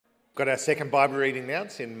Got our second Bible reading now.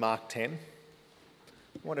 It's in Mark 10.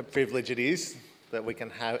 What a privilege it is that we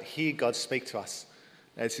can hear God speak to us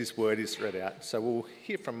as His word is read out. So we'll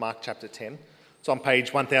hear from Mark chapter 10. It's on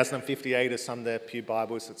page 1058 of some of the Pew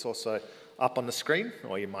Bibles. It's also up on the screen,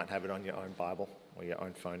 or you might have it on your own Bible or your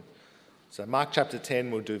own phone. So Mark chapter 10,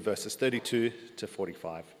 we'll do verses 32 to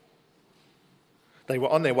 45. They were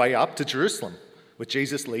on their way up to Jerusalem, with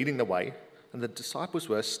Jesus leading the way, and the disciples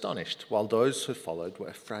were astonished, while those who followed were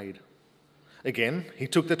afraid. Again, he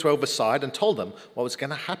took the 12 aside and told them what was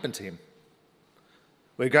going to happen to him.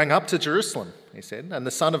 "We're going up to Jerusalem," he said, "and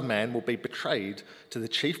the Son of Man will be betrayed to the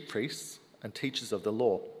chief priests and teachers of the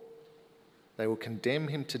law. They will condemn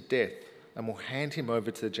him to death and will hand him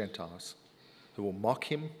over to the Gentiles, who will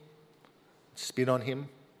mock him, spit on him,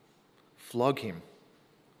 flog him,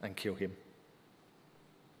 and kill him.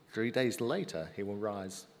 3 days later, he will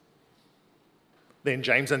rise." Then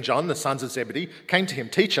James and John, the sons of Zebedee, came to him.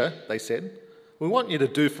 "Teacher," they said, "we want you to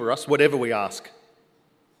do for us whatever we ask."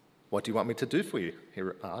 "What do you want me to do for you?" he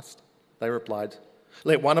asked. They replied,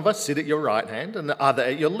 "Let one of us sit at your right hand and the other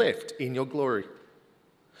at your left in your glory."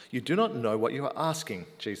 "You do not know what you are asking,"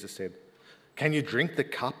 Jesus said. "Can you drink the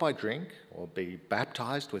cup I drink, or be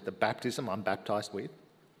baptized with the baptism I'm baptized with?"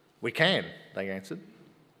 "We can," they answered.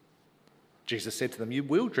 Jesus said to them, "You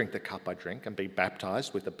will drink the cup I drink and be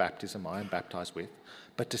baptized with the baptism I am baptized with,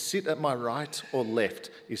 but to sit at my right or left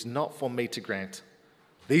is not for me to grant.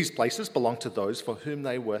 These places belong to those for whom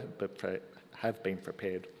they have been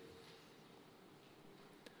prepared."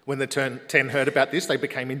 When the 10 heard about this, they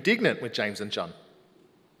became indignant with James and John.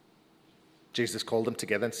 Jesus called them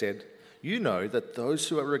together and said, "You know that those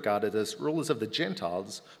who are regarded as rulers of the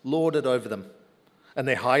Gentiles lord it over them, and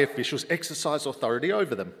their high officials exercise authority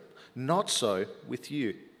over them. Not so with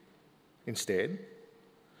you. Instead,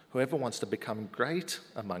 whoever wants to become great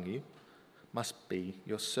among you must be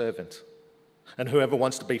your servant, and whoever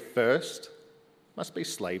wants to be first must be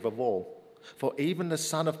slave of all. For even the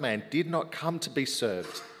Son of Man did not come to be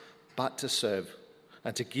served, but to serve,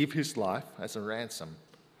 and to give his life as a ransom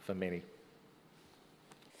for many."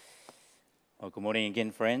 Well, good morning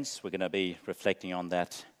again, friends. We're going to be reflecting on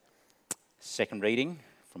that second reading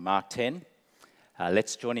from Mark 10.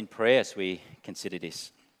 Let's join in prayer as we consider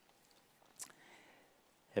this.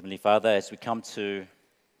 Heavenly Father, as we come to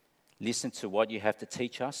listen to what you have to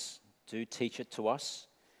teach us, do teach it to us,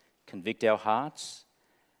 convict our hearts.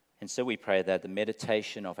 And so we pray that the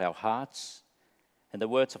meditation of our hearts and the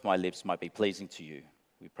words of my lips might be pleasing to you.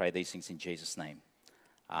 We pray these things in Jesus' name.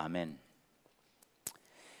 Amen.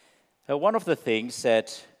 Now, one of the things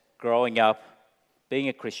that growing up, being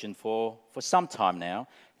a Christian for some time now,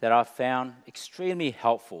 that I've found extremely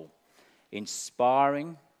helpful,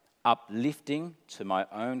 inspiring, uplifting to my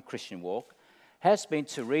own Christian walk, has been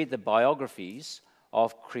to read the biographies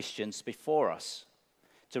of Christians before us,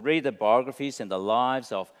 to read the biographies and the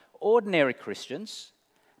lives of ordinary Christians,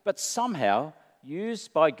 but somehow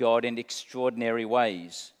used by God in extraordinary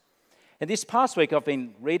ways. And this past week, I've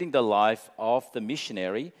been reading the life of the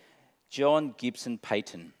missionary John Gibson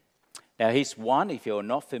Paton. Now, he's one, if you're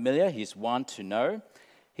not familiar, he's one to know.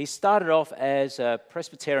 He started off as a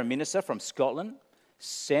Presbyterian minister from Scotland,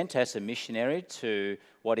 sent as a missionary to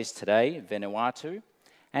what is today Vanuatu,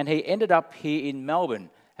 and he ended up here in Melbourne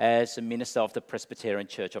as a minister of the Presbyterian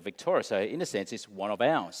Church of Victoria. So in a sense, he's one of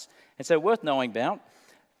ours. And so worth knowing about.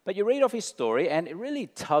 But you read of his story, and it really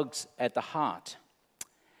tugs at the heart.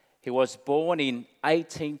 He was born in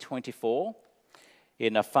 1824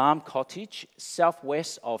 in a farm cottage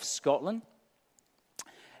southwest of Scotland.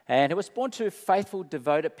 And he was born to faithful,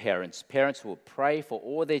 devoted parents who would pray for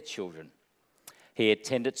all their children. He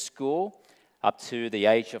attended school up to the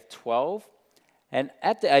age of 12. And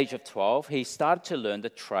at the age of 12, he started to learn the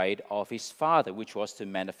trade of his father, which was to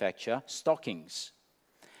manufacture stockings.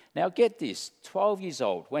 Now get this, 12 years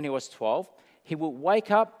old, when he was 12, he would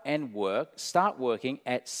wake up and start working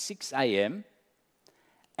at 6 a.m.,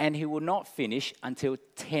 and he would not finish until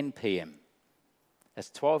 10 p.m. That's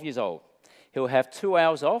 12 years old. He'll have 2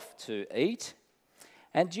 hours off to eat.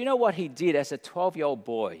 And do you know what he did as a 12-year-old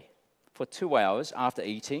boy? For 2 hours after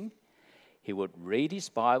eating, he would read his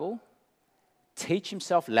Bible, teach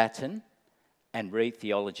himself Latin, and read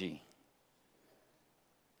theology.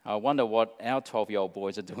 I wonder what our 12-year-old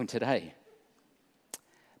boys are doing today.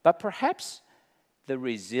 But perhaps the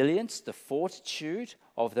resilience, the fortitude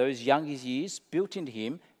of those younger years built into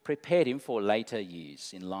him prepared him for later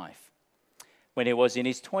years in life. When he was in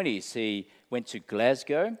his 20s, he went to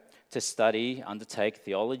Glasgow to undertake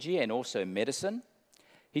theology and also medicine.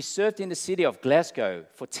 He served in the city of Glasgow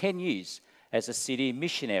for 10 years as a city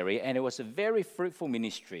missionary, and it was a very fruitful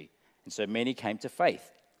ministry, and so many came to faith.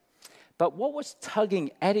 But what was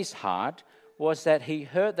tugging at his heart was that he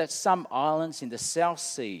heard that some islands in the South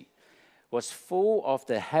Sea was full of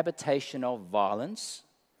the habitation of violence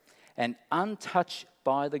and untouched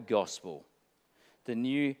by the gospel, the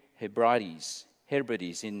New Hebrides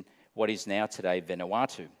in what is now today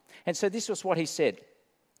Vanuatu. And so this was what he said.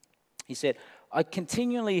 He said, I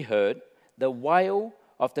continually heard the wail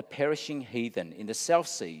of the perishing heathen in the South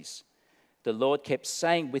Seas. The Lord kept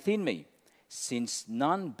saying within me, since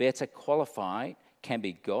none better qualified can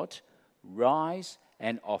be got, rise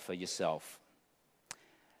and offer yourself.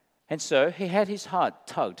 And so he had his heart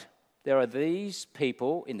tugged. There are these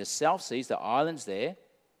people in the South Seas, the islands there,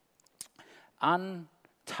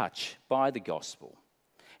 untouched by the gospel.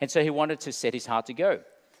 And so he wanted to set his heart to go.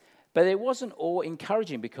 But it wasn't all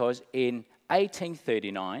encouraging, because in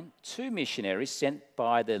 1839, 2 missionaries sent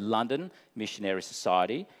by the London Missionary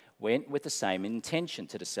Society went with the same intention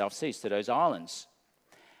to the South Seas, to those islands.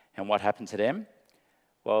 And what happened to them?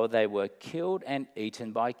 Well, they were killed and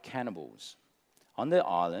eaten by cannibals on the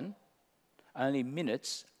island only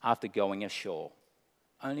minutes after going ashore.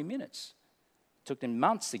 Only minutes. It took them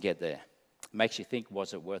months to get there. Makes you think,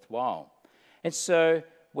 was it worthwhile? And so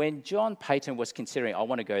when John Paton was considering, I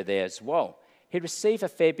want to go there as well, he received a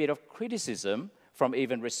fair bit of criticism from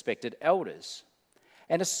even respected elders.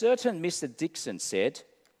 And a certain Mr. Dixon said,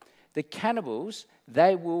 the cannibals,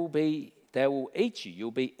 they will eat you. You'll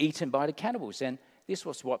be eaten by the cannibals. And this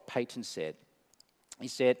was what Paton said. He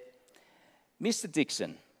said, Mr.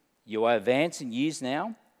 Dixon, you are advanced in years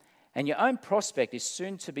now, and your own prospect is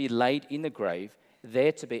soon to be laid in the grave,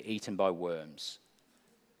 there to be eaten by worms.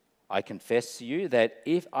 I confess to you that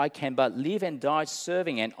if I can but live and die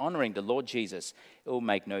serving and honoring the Lord Jesus, it will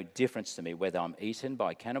make no difference to me whether I'm eaten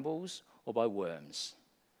by cannibals or by worms.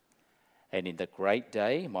 And in the great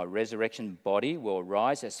day, my resurrection body will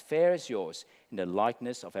rise as fair as yours in the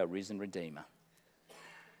likeness of our risen Redeemer.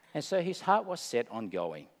 And so his heart was set on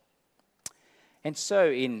going. And so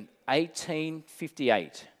in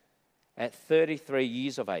 1858, at 33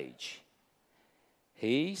 years of age,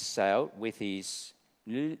 he sailed with his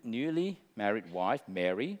newly married wife,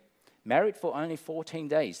 Mary, married for only 14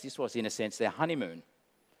 days. This was, in a sense, their honeymoon,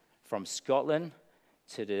 from Scotland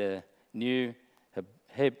to the New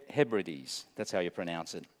Hebrides. That's how you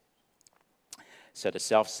pronounce it. So the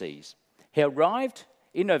South Seas. He arrived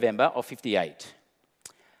in November of 58.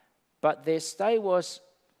 But their stay was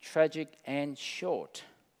tragic and short,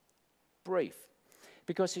 brief,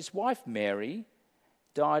 because his wife, Mary,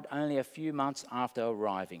 died only a few months after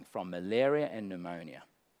arriving from malaria and pneumonia.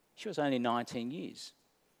 She was only 19 years,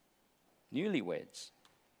 newlyweds.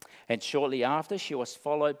 And shortly after, she was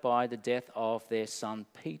followed by the death of their son,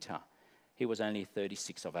 Peter. He was only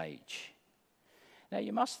 36 of age. Now,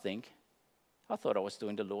 you must think, I thought I was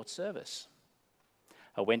doing the Lord's service.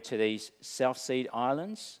 I went to these South Sea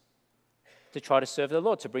Islands to try to serve the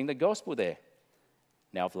Lord, to bring the gospel there.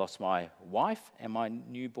 Now I've lost my wife and my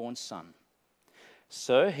newborn son.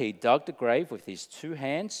 So he dug the grave with his 2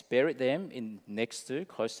 hands, buried them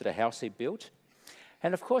close to the house he built.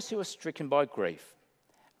 And of course, he was stricken by grief.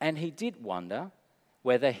 And he did wonder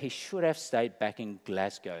whether he should have stayed back in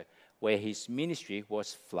Glasgow, where his ministry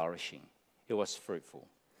was flourishing. It was fruitful.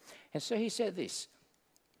 And so he said this.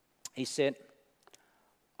 He said,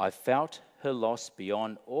 I felt her loss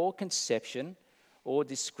beyond all conception or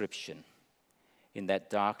description in that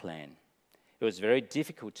dark land. It was very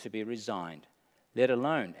difficult to be resigned, let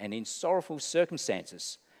alone and in sorrowful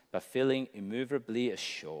circumstances, but feeling immovably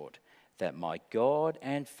assured that my God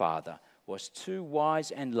and Father was too wise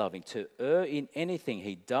and loving to err in anything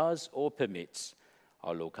he does or permits.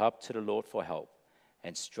 I look up to the Lord for help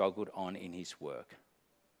and struggled on in his work.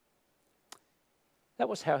 That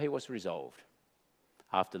was how he was resolved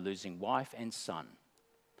after losing wife and son.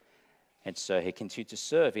 And so he continued to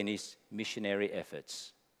serve in his missionary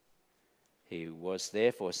efforts. He was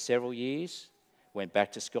there for several years, went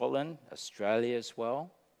back to Scotland, Australia as well,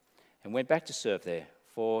 and went back to serve there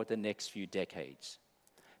for the next few decades.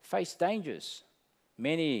 Faced dangers.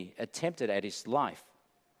 Many attempted at his life,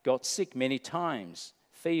 got sick many times,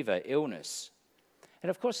 fever, illness. And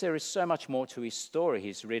of course, there is so much more to his story.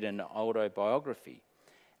 He's written an autobiography.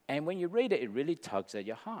 And when you read it, it really tugs at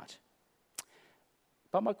your heart.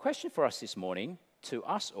 But my question for us this morning, to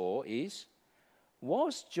us all, is,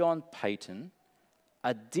 was John Paton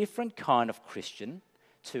a different kind of Christian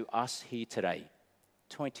to us here today,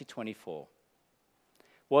 2024?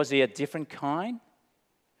 Was he a different kind?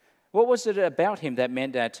 What was it about him that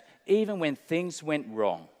meant that even when things went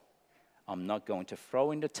wrong, I'm not going to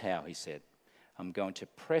throw in the towel, he said. I'm going to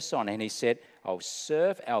press on. And he said, I'll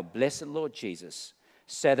serve our blessed Lord Jesus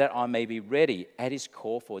so that I may be ready at his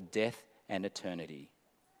call for death and eternity.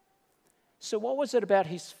 So what was it about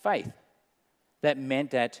his faith that meant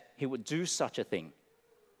that he would do such a thing?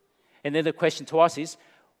 And then the question to us is,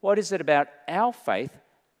 what is it about our faith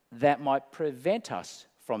that might prevent us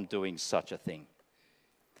from doing such a thing?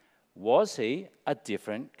 Was he a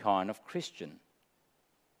different kind of Christian?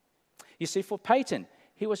 You see, for Peyton,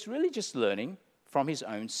 he was really just learning from his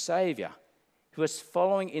own Saviour. He was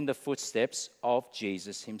following in the footsteps of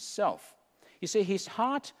Jesus himself. You see, his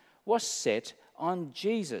heart was set on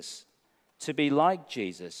Jesus, to be like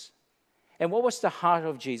Jesus. And what was the heart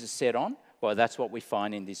of Jesus set on? Well, that's what we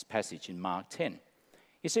find in this passage in Mark 10.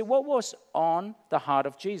 You see, what was on the heart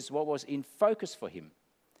of Jesus? What was in focus for him?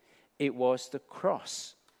 It was the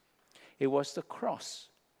cross. It was the cross,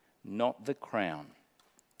 not the crown.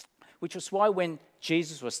 Which was why when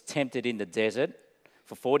Jesus was tempted in the desert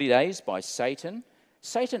for 40 days by Satan,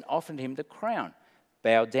 Satan offered him the crown.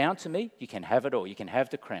 Bow down to me, you can have it all. You can have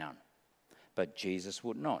the crown. But Jesus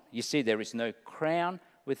would not. You see, there is no crown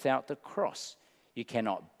without the cross. You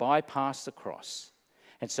cannot bypass the cross.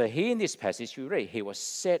 And so here in this passage we read, he was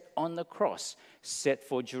set on the cross, set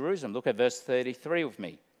for Jerusalem. Look at verse 33 with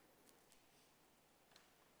me.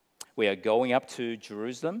 We are going up to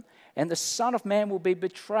Jerusalem, and the Son of Man will be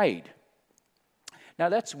betrayed. Now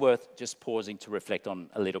that's worth just pausing to reflect on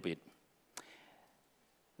a little bit.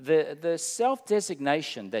 The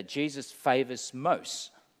self-designation that Jesus favors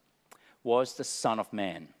most was the Son of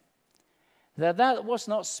Man. Now that was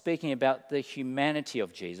not speaking about the humanity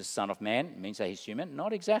of Jesus, Son of Man. It means that he's human.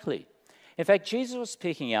 Not exactly. In fact, Jesus was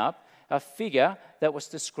picking up a figure that was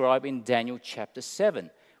described in Daniel chapter 7,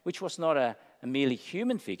 which was not a merely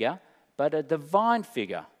human figure, but a divine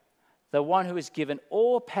figure. The one who is given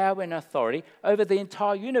all power and authority over the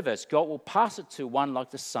entire universe. God will pass it to one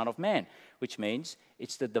like the Son of Man, which means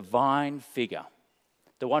it's the divine figure,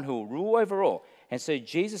 the one who will rule over all. And so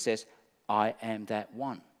Jesus says, I am that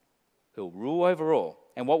one who will rule over all.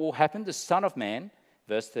 And what will happen? The Son of Man,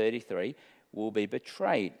 verse 33, will be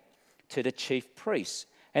betrayed to the chief priests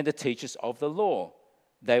and the teachers of the law.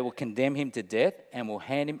 They will condemn him to death and will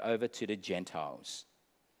hand him over to the Gentiles.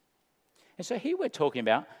 And so here we're talking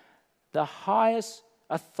about the highest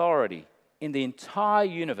authority in the entire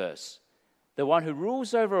universe, the one who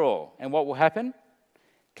rules over all. And what will happen?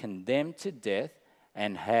 Condemned to death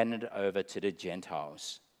and handed over to the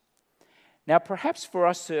Gentiles. Now, perhaps for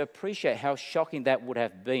us to appreciate how shocking that would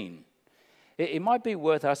have been, it might be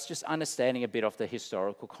worth us just understanding a bit of the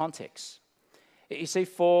historical context. You see,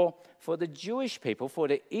 for the Jewish people, for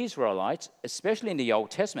the Israelites, especially in the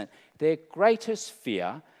Old Testament, their greatest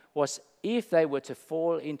fear was if they were to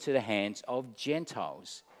fall into the hands of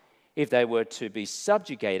Gentiles, if they were to be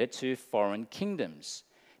subjugated to foreign kingdoms,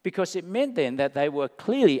 because it meant then that they were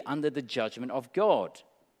clearly under the judgment of God.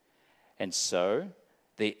 And so,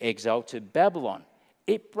 the exile to Babylon,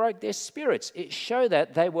 it broke their spirits. It showed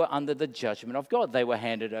that they were under the judgment of God. They were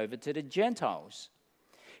handed over to the Gentiles.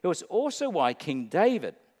 It was also why King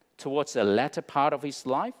David, towards the latter part of his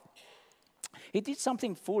life, he did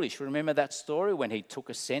something foolish. Remember that story when he took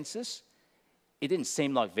a census? It didn't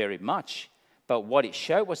seem like very much, but what it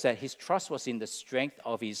showed was that his trust was in the strength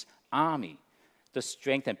of his army, the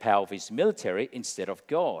strength and power of his military instead of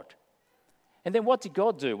God. And then what did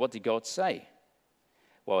God do? What did God say?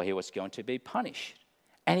 Well, he was going to be punished.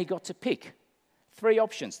 And he got to pick 3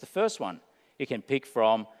 options. The first one, you can pick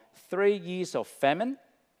from 3 years of famine.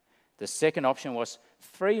 The second option was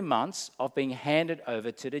 3 months of being handed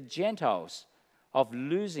over to the Gentiles, of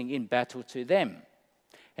losing in battle to them.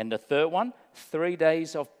 And the third one, 3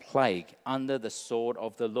 days of plague under the sword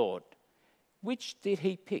of the Lord. Which did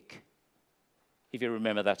he pick? If you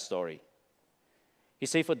remember that story. You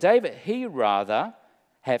see, for David, he rather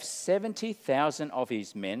have 70,000 of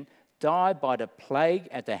his men die by the plague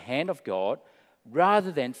at the hand of God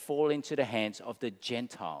rather than fall into the hands of the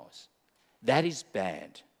Gentiles. That is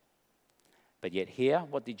bad. But yet here,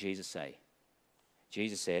 what did Jesus say?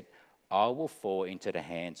 Jesus said, I will fall into the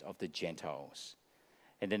hands of the Gentiles.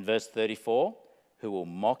 And then verse 34, who will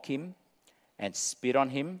mock him and spit on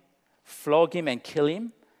him, flog him and kill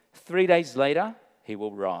him. 3 days later, he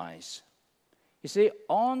will rise. You see,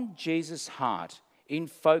 on Jesus' heart, in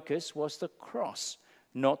focus was the cross,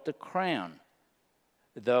 not the crown.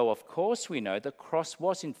 Though, of course, we know the cross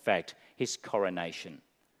was, in fact, his coronation.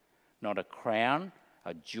 Not a crown,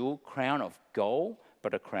 a jewel crown of gold,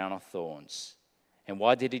 but a crown of thorns. And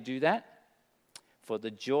why did he do that? For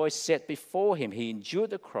the joy set before him, he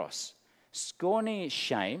endured the cross, scorning its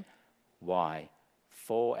shame. Why?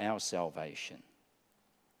 For our salvation.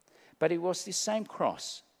 But it was this same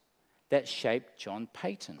cross that shaped John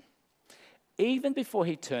Peyton. Even before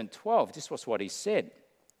he turned 12, this was what he said.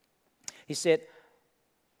 He said,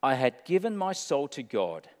 I had given my soul to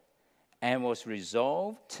God and was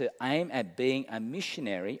resolved to aim at being a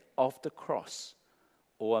missionary of the cross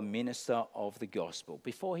or a minister of the gospel.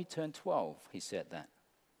 Before he turned 12, he said that.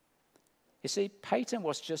 You see, Peyton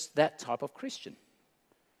was just that type of Christian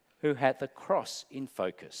who had the cross in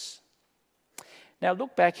focus. Now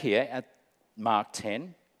look back here at Mark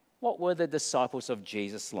 10. What were the disciples of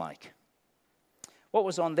Jesus like? What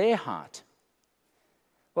was on their heart?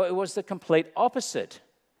 Well, it was the complete opposite.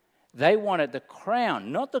 They wanted the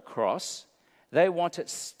crown, not the cross. They wanted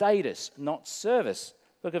status, not service.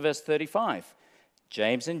 Look at verse 35.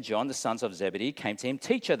 James and John, the sons of Zebedee, came to him.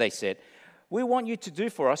 Teacher, they said, we want you to do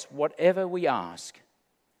for us whatever we ask.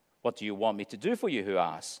 What do you want me to do for you, who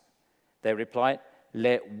asked? They replied,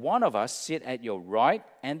 let one of us sit at your right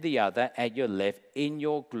and the other at your left in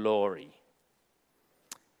your glory.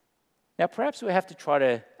 Now, perhaps we have to try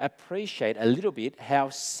to appreciate a little bit how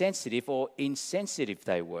sensitive or insensitive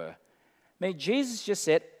they were. I mean, Jesus just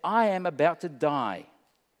said, I am about to die.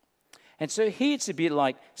 And so here it's a bit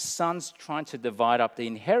like sons trying to divide up the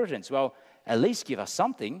inheritance. Well, at least give us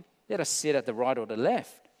something. Let us sit at the right or the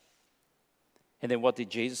left. And then what did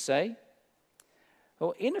Jesus say?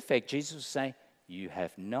 Well, in effect, Jesus was saying, you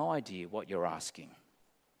have no idea what you're asking.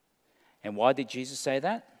 And why did Jesus say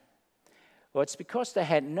that? Well, it's because they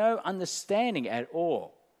had no understanding at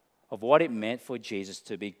all of what it meant for Jesus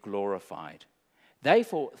to be glorified. They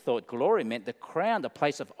thought glory meant the crown, the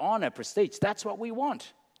place of honor, prestige. That's what we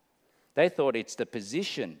want. They thought it's the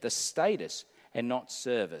position, the status, and not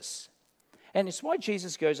service. And it's why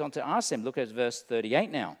Jesus goes on to ask them. Look at verse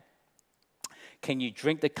 38 now. Can you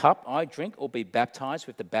drink the cup I drink or be baptized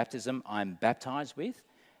with the baptism I'm baptized with?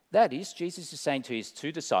 That is, Jesus is saying to his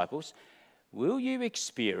two disciples, will you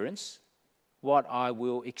experience what I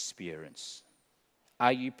will experience?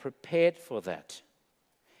 Are you prepared for that?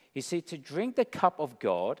 You see, to drink the cup of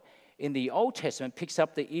God in the Old Testament picks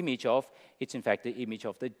up the image of, it's in fact the image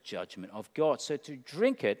of the judgment of God. So to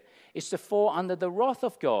drink it is to fall under the wrath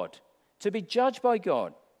of God, to be judged by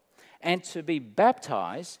God. And to be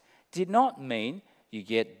baptized did not mean you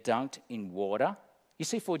get dunked in water. You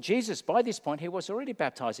see, for Jesus, by this point, he was already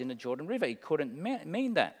baptized in the Jordan River. It couldn't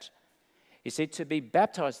mean that. You see, to be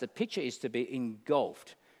baptized, the picture is to be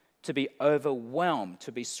engulfed, to be overwhelmed,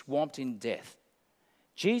 to be swamped in death.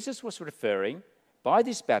 Jesus was referring, by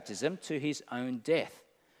this baptism, to his own death,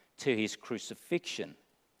 to his crucifixion,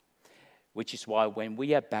 which is why when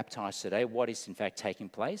we are baptized today, what is in fact taking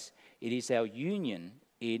place? It is our union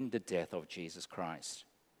in the death of Jesus Christ.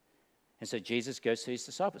 And so Jesus goes to his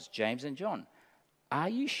disciples, James and John. Are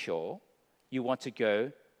you sure you want to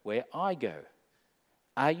go where I go?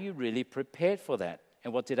 Are you really prepared for that?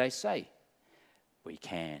 And what did they say? We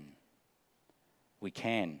can. We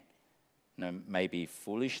can. No, maybe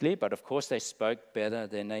foolishly, but of course they spoke better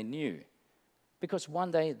than they knew. Because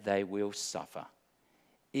one day they will suffer.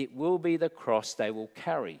 It will be the cross they will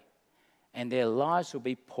carry. And their lives will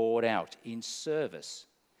be poured out in service.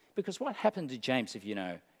 Because what happened to James, if you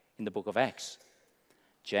know, in the book of Acts?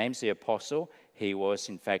 James the apostle, he was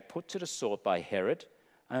in fact put to the sword by Herod.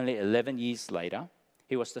 Only 11 years later,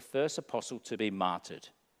 he was the first apostle to be martyred.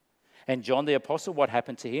 And John the apostle, what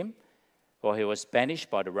happened to him? Well, he was banished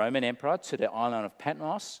by the Roman emperor to the island of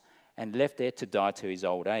Patmos and left there to die to his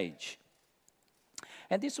old age.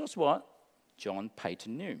 And this was what John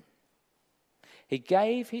Peyton knew. He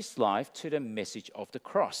gave his life to the message of the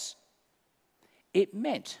cross. It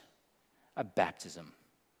meant a baptism.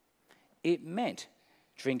 It meant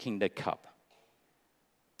drinking the cup.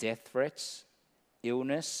 Death threats,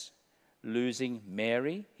 illness, losing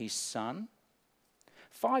Mary, his son.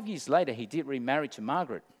 5 years later, he did remarry to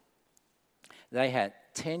Margaret. They had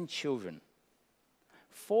 10 children.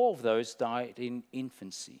 4 of those died in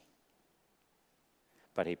infancy.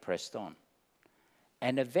 But he pressed on.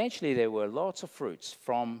 And eventually there were lots of fruits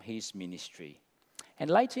from his ministry. And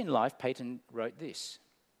later in life, Peyton wrote this.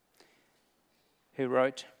 He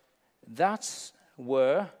wrote, thus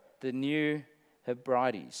were the new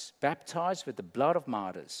Hebrides, baptized with the blood of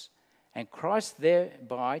martyrs. And Christ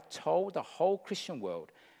thereby told the whole Christian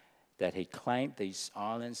world that he claimed these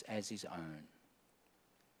islands as his own.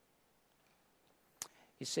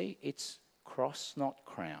 You see, it's cross, not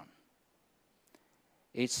crown.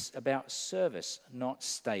 It's about service, not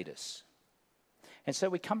status. And so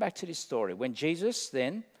we come back to this story. When Jesus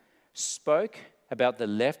then spoke about the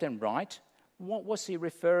left and right, what was he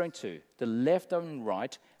referring to? The left and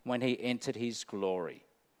right when he entered his glory.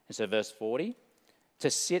 And so verse 40,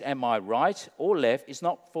 to sit at my right or left is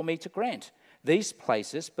not for me to grant. These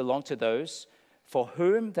places belong to those for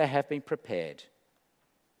whom they have been prepared.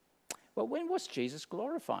 Well, when was Jesus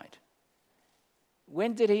glorified?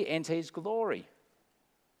 When did he enter his glory?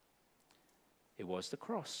 It was the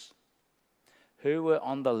cross. Who were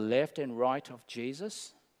on the left and right of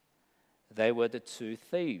Jesus? They were the two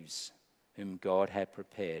thieves whom God had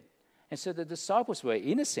prepared. And so the disciples were,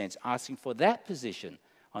 in a sense, asking for that position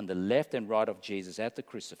on the left and right of Jesus at the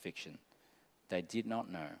crucifixion. They did not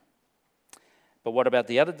know. But what about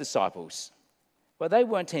the other disciples? Well, they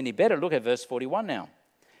weren't any better. Look at verse 41 now.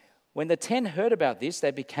 When the 10 heard about this,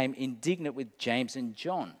 they became indignant with James and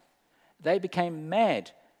John. They became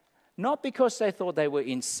mad, not because they thought they were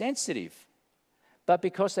insensitive, but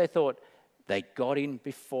because they thought they got in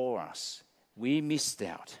before us. We missed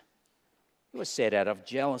out. It was said out of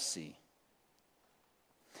jealousy.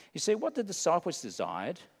 You see, what the disciples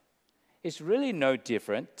desired is really no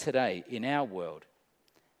different today in our world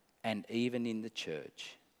and even in the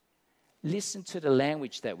church. Listen to the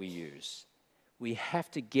language that we use. We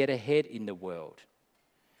have to get ahead in the world.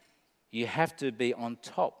 You have to be on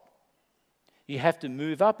top. You have to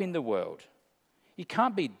move up in the world. You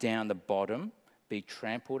can't be down the bottom, be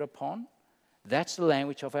trampled upon. That's the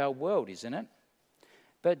language of our world, isn't it?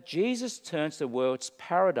 But Jesus turns the world's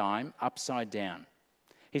paradigm upside down.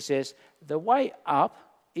 He says, the way up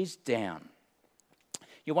is down.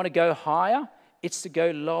 You want to go higher? It's to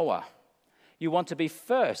go lower. You want to be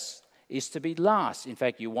first? It's to be last. In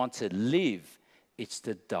fact, you want to live? It's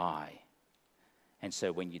to die. And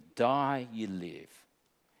so when you die, you live.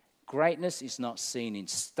 Greatness is not seen in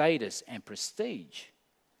status and prestige.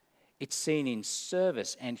 It's seen in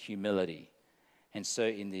service and humility. And so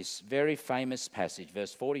in this very famous passage,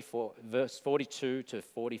 verse 42 to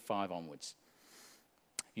 45 onwards,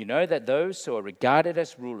 you know that those who are regarded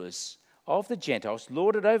as rulers of the Gentiles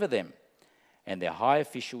lord it over them, and their high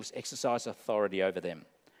officials exercise authority over them.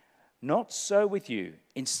 Not so with you.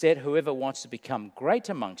 Instead, whoever wants to become great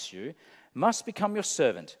amongst you must become your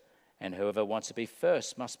servant, and whoever wants to be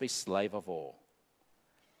first must be slave of all.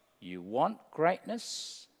 You want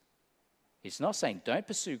greatness? It's not saying don't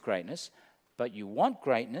pursue greatness, but you want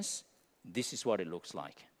greatness, this is what it looks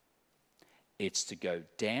like. It's to go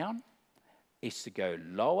down, it's to go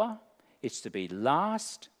lower, it's to be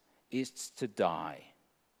last, it's to die.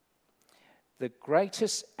 The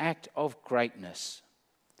greatest act of greatness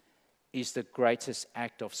is the greatest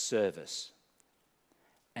act of service.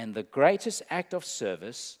 And the greatest act of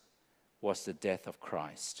service was the death of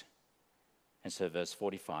Christ. And so verse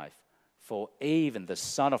 45, for even the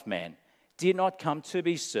Son of Man did not come to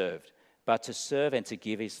be served, but to serve and to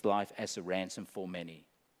give his life as a ransom for many.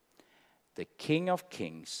 The King of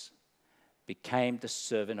Kings became the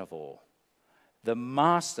servant of all. The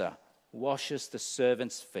Master washes the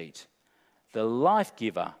servant's feet. The life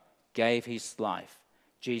giver gave his life.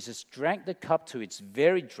 Jesus drank the cup to its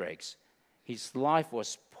very dregs. His life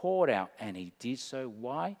was poured out, and he did so.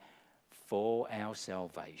 Why? For our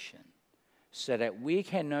salvation. So that we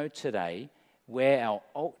can know today where our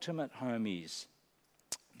ultimate home is.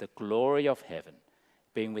 The glory of heaven,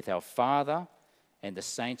 being with our Father and the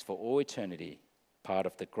saints for all eternity, part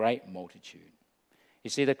of the great multitude. You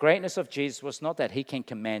see, the greatness of Jesus was not that he can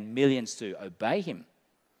command millions to obey him,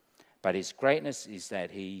 but his greatness is that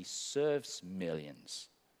he serves millions.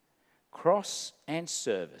 Cross and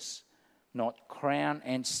service, not crown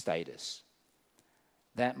and status.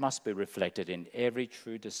 That must be reflected in every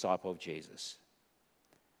true disciple of Jesus.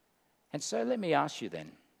 And so let me ask you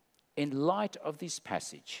then, in light of this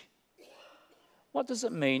passage, what does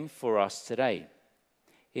it mean for us today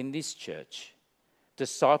in this church,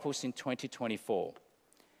 disciples in 2024?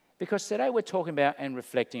 Because today we're talking about and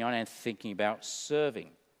reflecting on and thinking about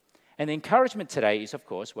serving. And the encouragement today is, of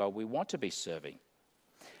course, well, we want to be serving.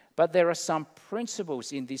 But there are some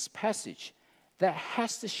principles in this passage that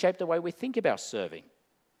has to shape the way we think about serving.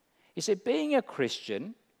 You see, being a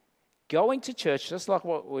Christian, going to church, just like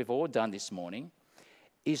what we've all done this morning,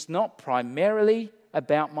 is not primarily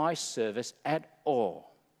about my service at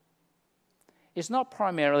all. It's not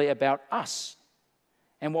primarily about us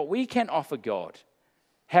and what we can offer God,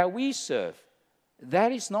 how we serve.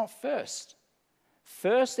 That is not first.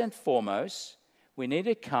 First and foremost, we need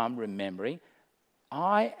to come remembering,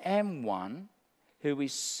 I am one who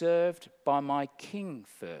is served by my King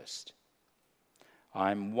first.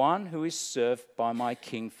 I am one who is served by my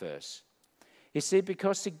King first. You see,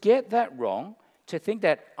 because to get that wrong, to think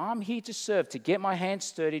that I'm here to serve, to get my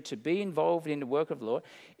hands dirty, to be involved in the work of the Lord,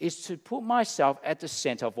 is to put myself at the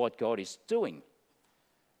center of what God is doing.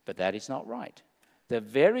 But that is not right. The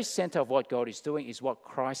very center of what God is doing is what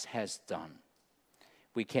Christ has done.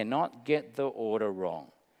 We cannot get the order wrong.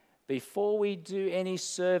 Before we do any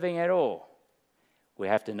serving at all, we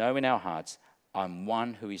have to know in our hearts, I'm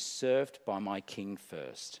one who is served by my King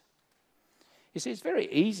first. You see, it's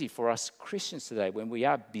very easy for us Christians today when we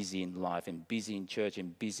are busy in life and busy in church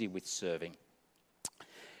and busy with serving.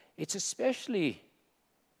 It's especially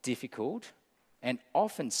difficult and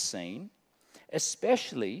often seen,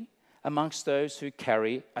 especially amongst those who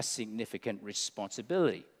carry a significant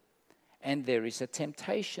responsibility. And there is a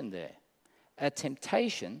temptation there, a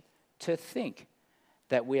temptation to think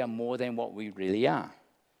that we are more than what we really are.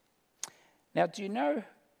 Now, do you know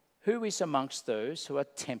who is amongst those who are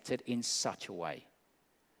tempted in such a way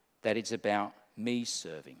that it's about me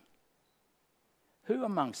serving? Who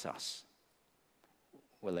amongst us?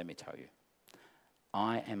 Well, let me tell you.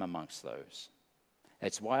 I am amongst those.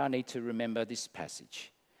 That's why I need to remember this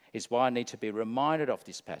passage. It's why I need to be reminded of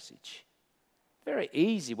this passage. Very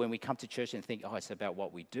easy when we come to church and think, oh, it's about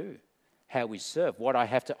what we do, how we serve, what I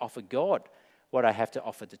have to offer God, what I have to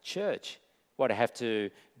offer the church, what I have to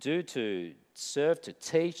do to serve, to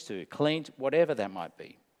teach, to clean, whatever that might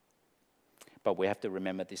be. But we have to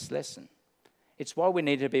remember this lesson. It's why we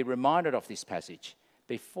need to be reminded of this passage.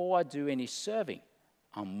 Before I do any serving,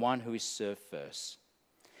 I'm one who is served first.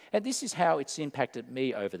 And this is how it's impacted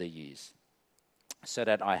me over the years, so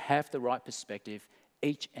that I have the right perspective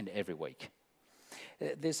each and every week.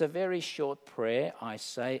 There's a very short prayer I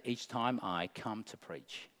say each time I come to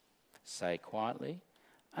preach. Say quietly,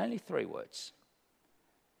 only 3 words.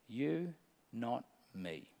 You, not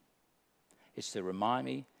me. It's to remind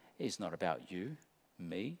me it's not about you,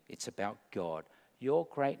 me. It's about God. Your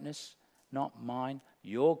greatness, not mine.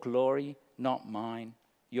 Your glory, not mine.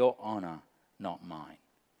 Your honor, not mine.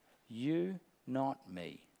 You, not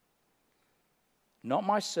me. Not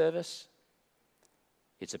my service.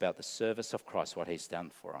 It's about the service of Christ, what he's done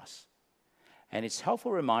for us. And it's a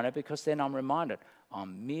helpful reminder because then I'm reminded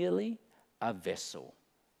I'm merely a vessel,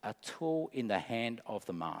 a tool in the hand of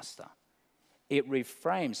the master. It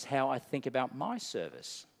reframes how I think about my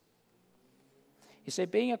service. You see,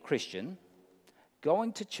 being a Christian,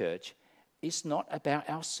 going to church, is not about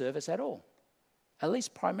our service at all, at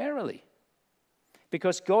least primarily.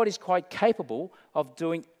 Because God is quite capable of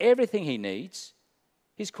doing everything he needs.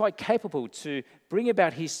 He's quite capable to bring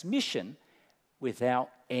about his mission without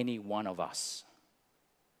any one of us.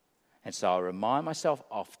 And so I remind myself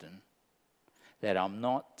often that I'm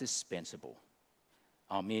not dispensable.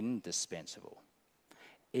 I'm indispensable.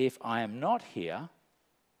 If I am not here,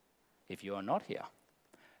 if you are not here,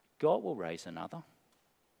 God will raise another.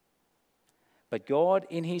 But God,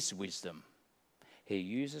 in his wisdom, he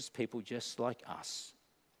uses people just like us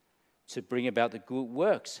to bring about the good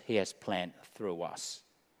works he has planned through us.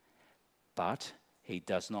 But he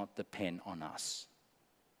does not depend on us.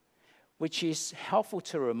 Which is helpful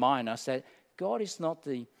to remind us that God is not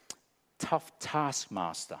the tough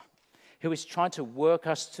taskmaster who is trying to work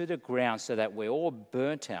us to the ground so that we're all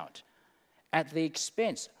burnt out at the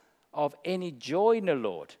expense of any joy in the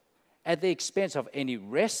Lord, at the expense of any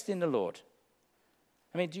rest in the Lord.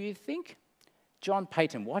 I mean, do you think John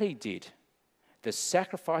Paton, what he did, the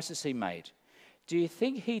sacrifices he made, do you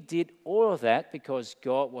think he did all of that because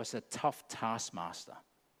God was a tough taskmaster?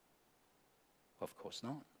 Of course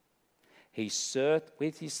not. He served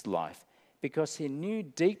with his life because he knew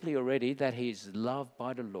deeply already that he is loved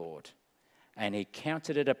by the Lord, and he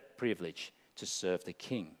counted it a privilege to serve the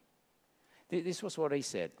King. This was what he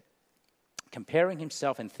said, comparing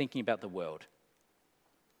himself and thinking about the world.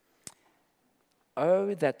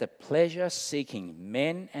 Oh, that the pleasure-seeking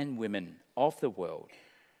men and women of the world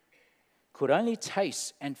could only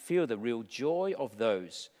taste and feel the real joy of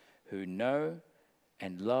those who know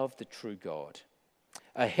and love the true God,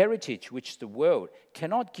 a heritage which the world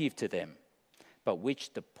cannot give to them, but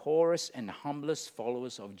which the poorest and humblest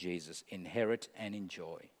followers of Jesus inherit and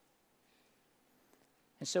enjoy.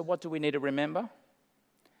 And so what do we need to remember?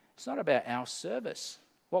 It's not about our service,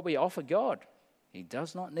 what we offer God. He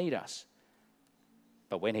does not need us.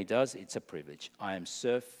 But when he does, it's a privilege. I am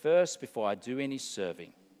served first before I do any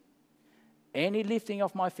serving. Any lifting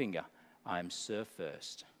of my finger, I am served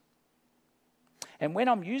first. And when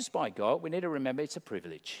I'm used by God, we need to remember it's a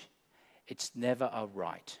privilege. It's never a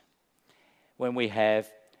right. When we have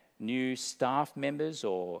new staff members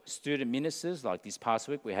or student ministers, like this past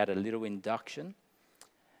week, we had a little induction.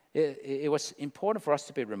 It was important for us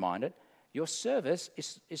to be reminded, your service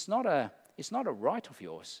is not a right of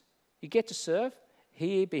yours. You get to serve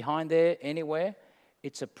here, behind there, anywhere.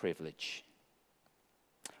 It's a privilege.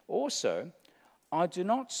 Also, I do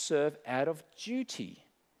not serve out of duty.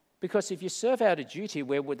 Because if you serve out of duty,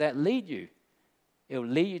 where would that lead you? It will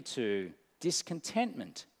lead you to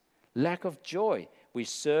discontentment, lack of joy. We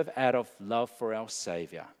serve out of love for our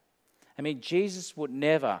Savior. I mean, Jesus would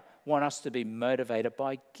never want us to be motivated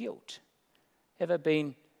by guilt. Ever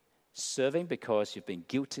been serving because you've been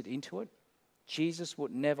guilted into it. Jesus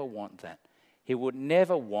would never want that. He would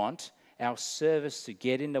never want our service to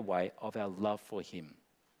get in the way of our love for him.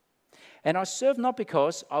 And I serve not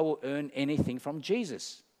because I will earn anything from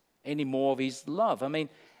Jesus, any more of his love. I mean,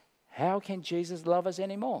 how can Jesus love us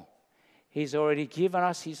anymore? He's already given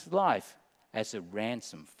us his life as a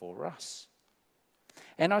ransom for us.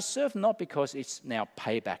 And I serve not because it's now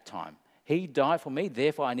payback time. He died for me,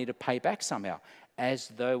 therefore I need to pay back somehow, as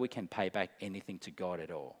though we can pay back anything to God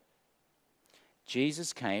at all.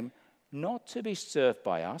 Jesus came not to be served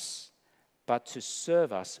by us, but to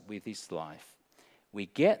serve us with his life. We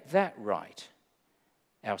get that right,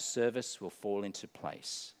 our service will fall into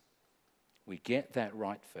place. We get that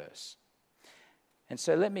right first. And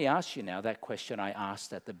so let me ask you now that question I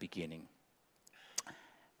asked at the beginning.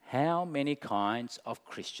 How many kinds of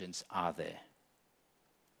Christians are there?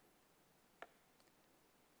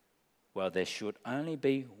 Well, there should only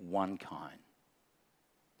be one kind.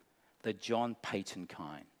 The John Paton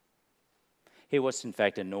kind. He was, in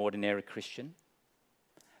fact, an ordinary Christian,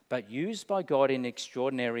 but used by God in an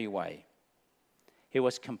extraordinary way. He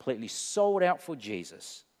was completely sold out for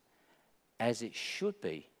Jesus, as it should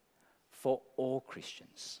be for all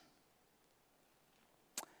Christians.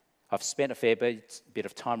 I've spent a fair bit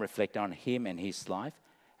of time reflecting on him and his life,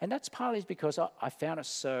 and that's partly because I found it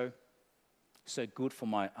so good for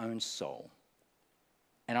my own soul,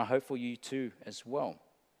 and I hope for you too as well.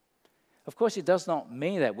 Of course, it does not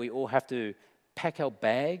mean that we all have to pack our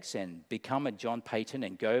bags and become a John Paton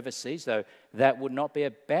and go overseas, though that would not be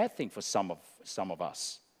a bad thing for some of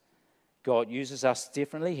us. God uses us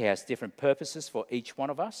differently. He has different purposes for each one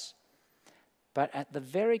of us. But at the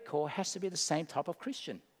very core, it has to be the same type of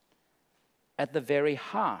Christian. At the very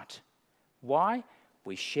heart. Why?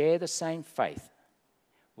 We share the same faith.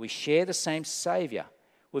 We share the same Savior.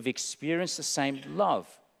 We've experienced the same love.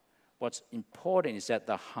 What's important is that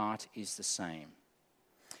the heart is the same.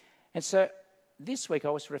 And so this week I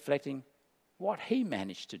was reflecting what he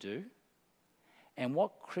managed to do and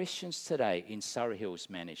what Christians today in Surrey Hills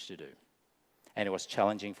managed to do. And it was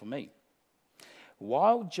challenging for me.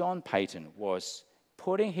 While John Paton was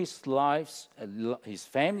putting his family's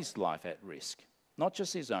life at risk, not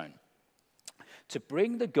just his own, to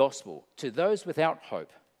bring the gospel to those without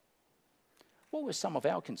hope, what were some of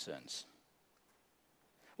our concerns?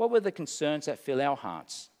 What were the concerns that fill our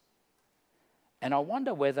hearts? And I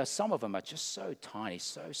wonder whether some of them are just so tiny,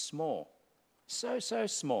 so small, so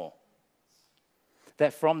small,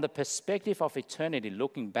 that from the perspective of eternity,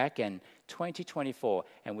 looking back in 2024,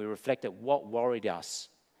 and we reflect at what worried us,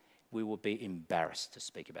 we will be embarrassed to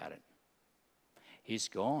speak about it. He's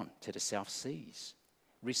gone to the South Seas,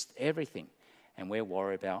 risked everything, and we're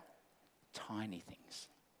worried about tiny things.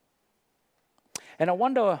 And I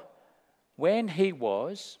wonder when he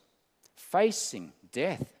was facing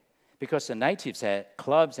death, because the natives had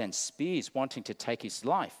clubs and spears wanting to take his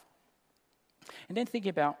life. And then thinking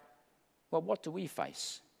about, well, what do we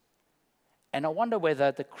face? And I wonder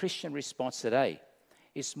whether the Christian response today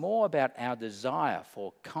is more about our desire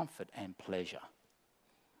for comfort and pleasure.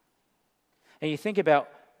 And you think about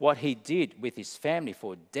what he did with his family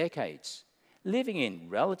for decades, living in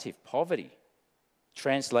relative poverty,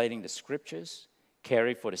 translating the scriptures,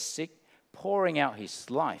 caring for the sick, pouring out his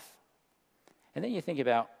life. And then you think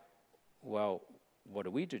about, well, what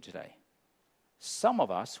do we do today? Some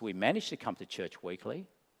of us, we manage to come to church weekly,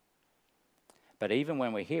 but even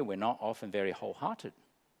when we're here, we're not often very wholehearted.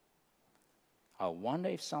 I wonder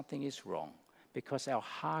if something is wrong, because our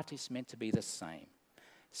heart is meant to be the same.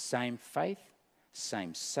 Same faith,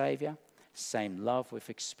 same Savior, same love we've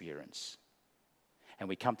experienced. And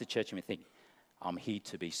we come to church and we think, I'm here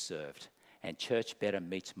to be served, and church better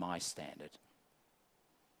meet my standard.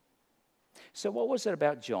 So what was it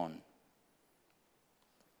about John?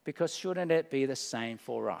 Because shouldn't it be the same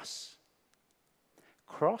for us?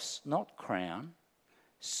 Cross, not crown.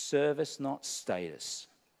 Service, not status.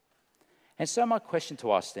 And so my question to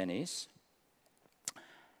us then is,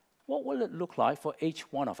 what will it look like for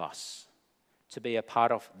each one of us to be a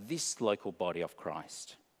part of this local body of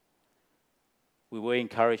Christ? We were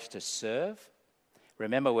encouraged to serve.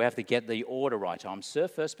 Remember, we have to get the order right. I'm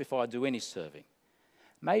serve first before I do any serving.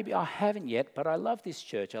 Maybe I haven't yet, but I love this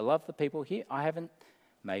church. I love the people here. I haven't.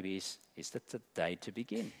 Maybe it's the day to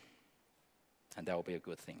begin. And that will be a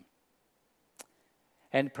good thing.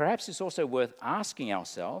 And perhaps it's also worth asking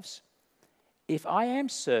ourselves, if I am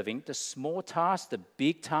serving the small tasks, the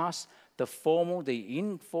big tasks, the formal, the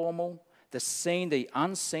informal, the seen, the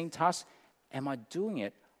unseen tasks, am I doing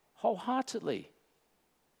it wholeheartedly?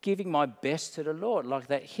 Giving my best to the Lord, like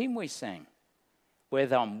that hymn we sang,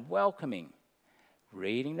 whether I'm welcoming,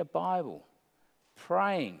 reading the Bible,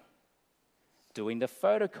 praying, doing the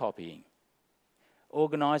photocopying,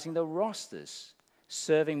 organising the rosters,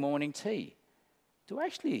 serving morning tea? Do I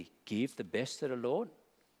actually give the best to the Lord?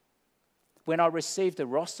 When I receive the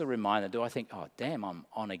roster reminder, do I think, oh, damn, I'm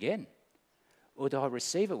on again? Or do I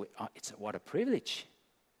receive it with, oh, what a privilege?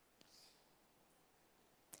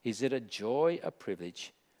 Is it a joy, a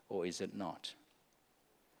privilege, or is it not?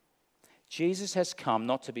 Jesus has come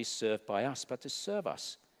not to be served by us, but to serve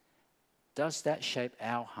us. Does that shape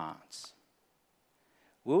our hearts?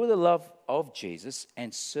 Will the love of Jesus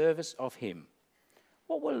and service of him,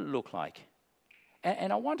 what will it look like?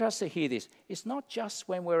 And I want us to hear this. It's not just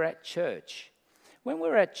when we're at church. When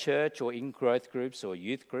we're at church or in growth groups or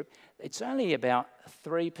youth group, it's only about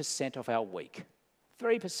 3% of our week.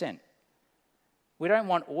 3%. We don't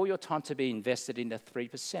want all your time to be invested in the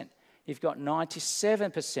 3%. You've got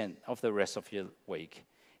 97% of the rest of your week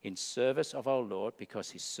in service of our Lord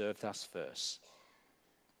because he served us first.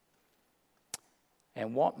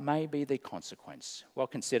 And what may be the consequence? Well,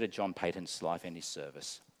 consider John Paton's life and his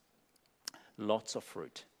service. Lots of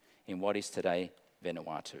fruit in what is today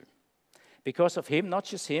Vanuatu. Because of him, not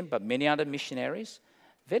just him, but many other missionaries,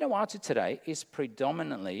 Vanuatu today is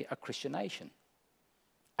predominantly a Christian nation.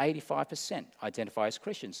 85% identify as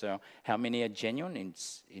Christians. So how many are genuine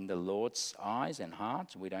in the Lord's eyes and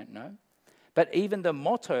heart? We don't know. But even the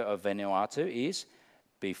motto of Vanuatu is,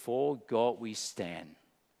 before God we stand.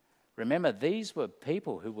 Remember, these were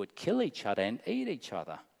people who would kill each other and eat each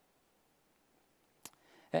other.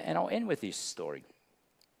 And I'll end with this story.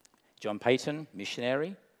 John Paton,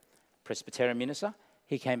 missionary, Presbyterian minister,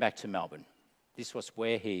 he came back to Melbourne. This was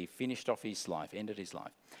where he finished off his life, ended his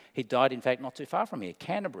life. He died, in fact, not too far from here,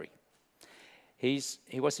 Canterbury. He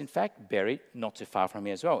was, in fact, buried not too far from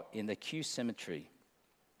here as well, in the Kew Cemetery.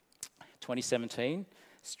 2017,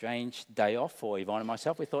 strange day off for Yvonne and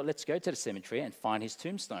myself. We thought, let's go to the cemetery and find his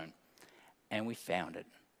tombstone. And we found it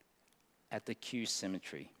at the Kew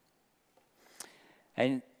Cemetery.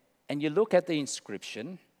 And you look at the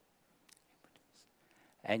inscription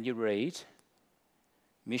and you read,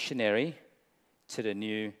 missionary to the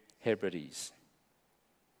New Hebrides.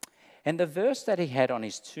 And the verse that he had on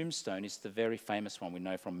his tombstone is the very famous one we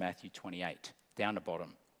know from Matthew 28, down the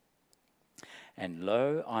bottom. And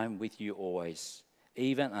lo, I am with you always,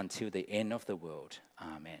 even until the end of the world.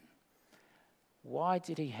 Amen. Why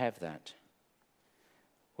did he have that?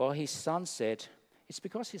 Well, his son said, it's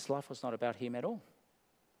because his life was not about him at all.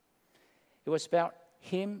 It was about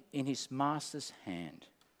him in his master's hand,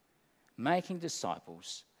 making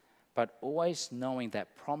disciples, but always knowing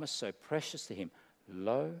that promise so precious to him,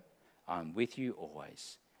 lo, I'm with you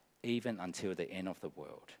always, even until the end of the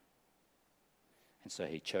world. And so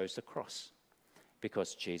he chose the cross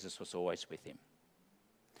because Jesus was always with him.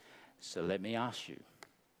 So let me ask you,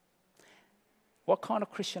 what kind of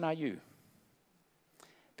Christian are you?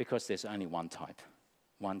 Because there's only one type,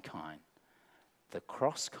 one kind. The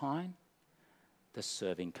cross kind, the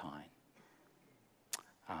serving kind.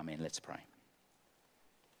 Amen. Let's pray.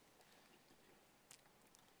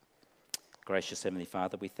 Gracious Heavenly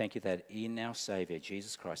Father, we thank you that in our Saviour,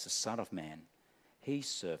 Jesus Christ, the Son of Man, he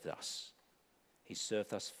served us. He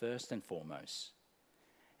served us first and foremost.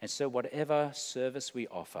 And so whatever service we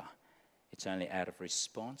offer, it's only out of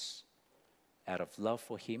response, out of love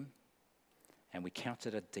for him, and we count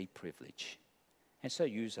it a deep privilege. And so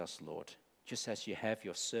use us, Lord, just as you have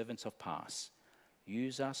your servants of past.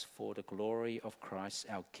 Use us for the glory of Christ,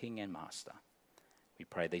 our King and Master. We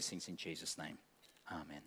pray these things in Jesus' name. Amen.